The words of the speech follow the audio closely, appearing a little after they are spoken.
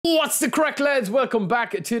What's the crack, lads? Welcome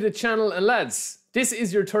back to the channel. And lads, this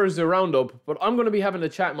is your Thursday roundup, but I'm going to be having a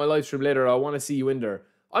chat in my live stream later. I want to see you in there.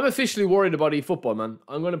 I'm officially worried about eFootball, man.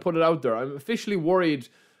 I'm going to put it out there. I'm officially worried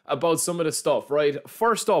about some of the stuff, right?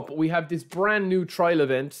 First up, we have this brand new trial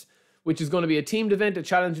event, which is going to be a teamed event, a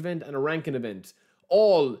challenge event, and a ranking event.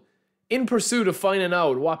 All in pursuit of finding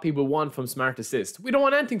out what people want from Smart Assist. We don't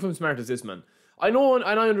want anything from Smart Assist, man. I know and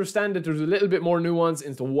I understand that there's a little bit more nuance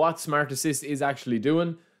into what Smart Assist is actually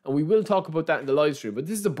doing, and we will talk about that in the live stream. But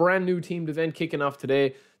this is a brand new teamed event kicking off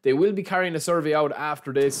today. They will be carrying a survey out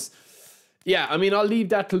after this. Yeah, I mean, I'll leave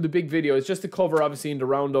that till the big video. It's just a cover, obviously, in the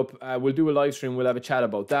roundup. We'll do a live stream. We'll have a chat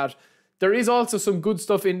about that. There is also some good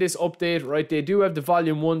stuff in this update, right? They do have the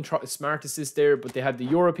Volume 1 Smart Assist there, but they have the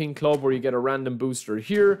European Club where you get a random booster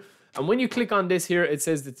here. And when you click on this here, it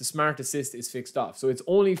says that the Smart Assist is fixed off. So it's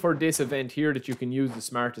only for this event here that you can use the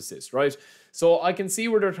Smart Assist, right? So I can see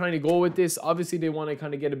where they're trying to go with this. Obviously, they want to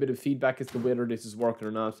kind of get a bit of feedback as to whether this is working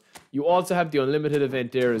or not. You also have the Unlimited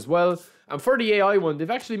event there as well. And for the AI one, they've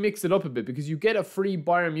actually mixed it up a bit because you get a free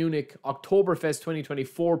Bayern Munich Oktoberfest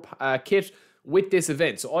 2024 kit with this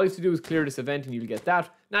event. So all you have to do is clear this event and you'll get that.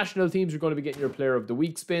 National teams are going to be getting your Player of the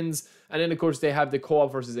Week spins. And then, of course, they have the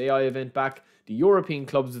Co-op versus AI event back. The European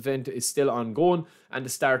Clubs event is still ongoing, and the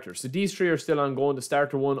starter. So these three are still ongoing. The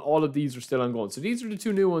starter one, all of these are still ongoing. So these are the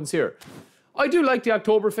two new ones here. I do like the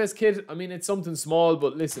Oktoberfest kit. I mean, it's something small,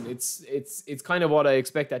 but listen, it's kind of what I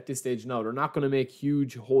expect at this stage now. They're not going to make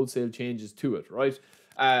huge wholesale changes to it, right?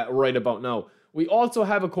 Right about now. We also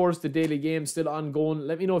have, of course, the daily game still ongoing.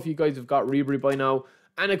 Let me know if you guys have got Rebri by now.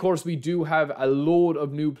 And, of course, we do have a load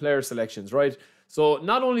of new player selections, right? So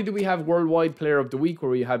not only do we have Worldwide Player of the Week,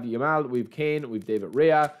 where we have Yamal, we have Kane, we have David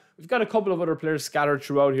Raya. We've got a couple of other players scattered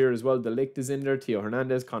throughout here as well. De Ligt is in there, Theo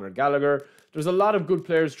Hernandez, Conor Gallagher. There's a lot of good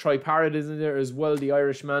players. Troy Parrott is in there as well, the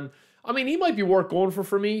Irishman. I mean, he might be worth going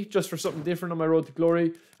for me, just for something different on my road to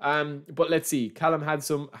glory. But let's see. Callum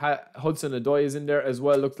Hudson-Odoi is in there as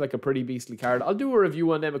well. Looks like a pretty beastly card. I'll do a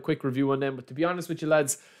review on them, a quick review on them. But to be honest with you,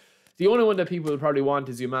 lads, the only one that people will probably want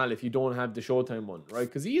is Yamal if you don't have the Showtime one, right?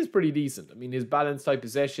 Because he is pretty decent. I mean, his balance, type,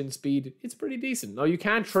 possession, speed, it's pretty decent. Now, you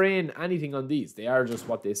can't train anything on these. They are just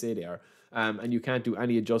what they say they are. And you can't do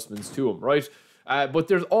any adjustments to them, right? But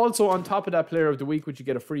there's also, on top of that Player of the Week, which you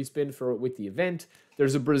get a free spin for with the event,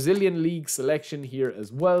 there's a Brazilian League selection here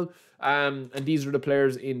as well. And these are the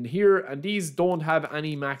players in here. And these don't have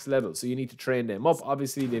any max levels, so you need to train them up.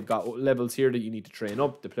 Obviously, they've got levels here that you need to train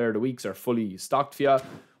up. The Player of the Weeks are fully stocked for you.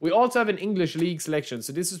 We also have an English League selection.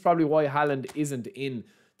 So this is probably why Haaland isn't in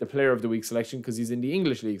the Player of the Week selection, because he's in the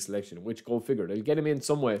English League selection, which, go figure, they'll get him in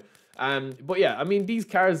some way. But yeah, I mean, these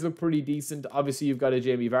cards look pretty decent. Obviously, you've got a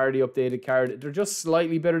Jamie Vardy updated card. They're just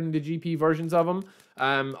slightly better than the GP versions of them,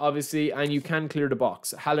 obviously, and you can clear the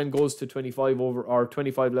box. Haaland goes to 25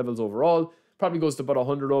 levels overall, probably goes to about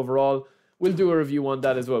 100 overall. We'll do a review on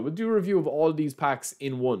that as well. We'll do a review of all these packs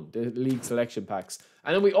in one, the league selection packs.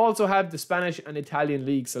 And then we also have the Spanish and Italian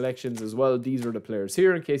league selections as well. These are the players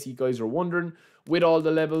here, in case you guys are wondering. With all the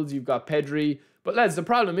levels, you've got Pedri. But lads, the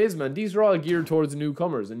problem is, man, these are all geared towards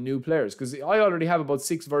newcomers and new players. Because I already have about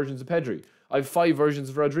 6 versions of Pedri. I have 5 versions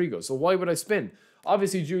of Rodrigo. So why would I spin?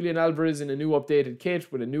 Obviously, Julian Alvarez in a new updated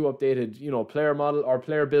kit with a new updated, player model or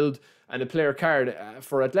player build and a player card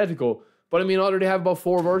for Atletico. But I mean, I already have about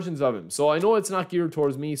 4 versions of him. So I know it's not geared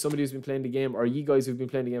towards me, somebody who's been playing the game, or you guys who've been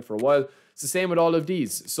playing the game for a while. It's the same with all of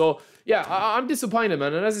these. So yeah, I'm disappointed,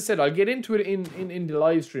 man. And as I said, I'll get into it in the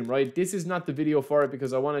live stream, right? This is not the video for it,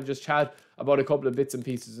 because I want to just chat about a couple of bits and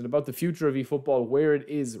pieces and about the future of eFootball, where it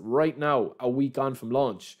is right now, a week on from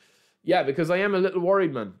launch. Yeah, because I am a little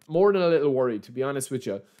worried, man. More than a little worried, to be honest with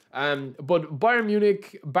you. But Bayern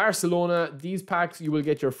Munich, Barcelona, these packs, you will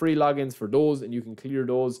get your free logins for those, and you can clear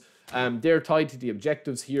those. They're tied to the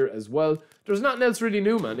objectives here as well. There's nothing else really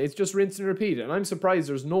new, man. It's just rinse and repeat. And I'm surprised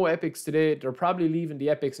there's no epics today. They're probably leaving the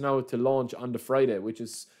epics now to launch on the Friday, which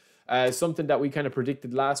is something that we kind of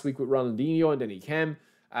predicted last week with Ronaldinho, and then he came.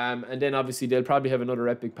 And then obviously they'll probably have another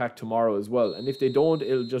epic pack tomorrow as well. And if they don't,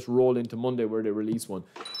 it'll just roll into Monday where they release one.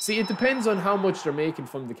 See, it depends on how much they're making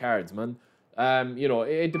from the cards, man.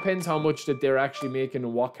 It depends how much that they're actually making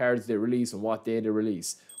and what cards they release and what day they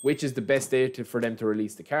release. Which is the best day for them to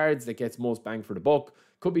release the cards that gets most bang for the buck.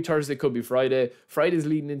 Could be Thursday, could be Friday. Friday's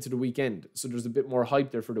leading into the weekend, so there's a bit more hype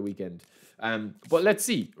there for the weekend. But let's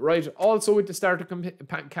see, right? Also with the starter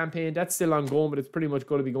campaign, that's still ongoing, but it's pretty much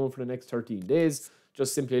going to be going for the next 13 days.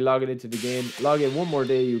 just simply logging into the game. Log in one more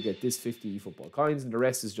day, you get this 50 eFootball coins, and the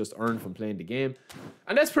rest is just earned from playing the game.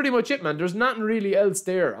 And that's pretty much it, man. There's nothing really else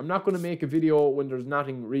there. I'm not going to make a video when there's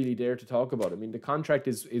nothing really there to talk about. I mean, the contract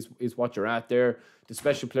is what you're at there. The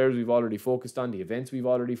special players we've already focused on. The events we've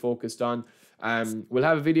already focused on. We'll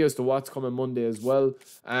have a video as to what's coming Monday as well.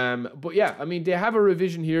 But yeah, I mean, they have a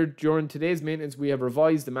revision here. During today's maintenance, we have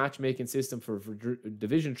revised the matchmaking system for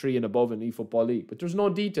Division 3 and above in eFootball League. But there's no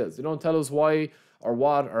details. They don't tell us why or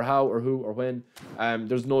what or how or who or when.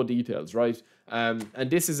 There's no details, right? And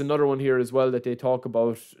this is another one here as well that they talk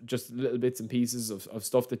about, just little bits and pieces of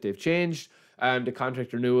stuff that they've changed. The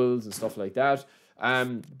contract renewals and stuff like that.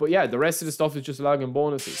 But yeah, the rest of the stuff is just login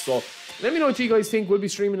bonuses. So let me know what you guys think. We'll be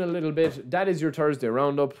streaming a little bit. That is your Thursday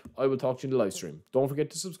roundup. I will talk to you in the live stream. Don't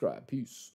forget to subscribe. Peace.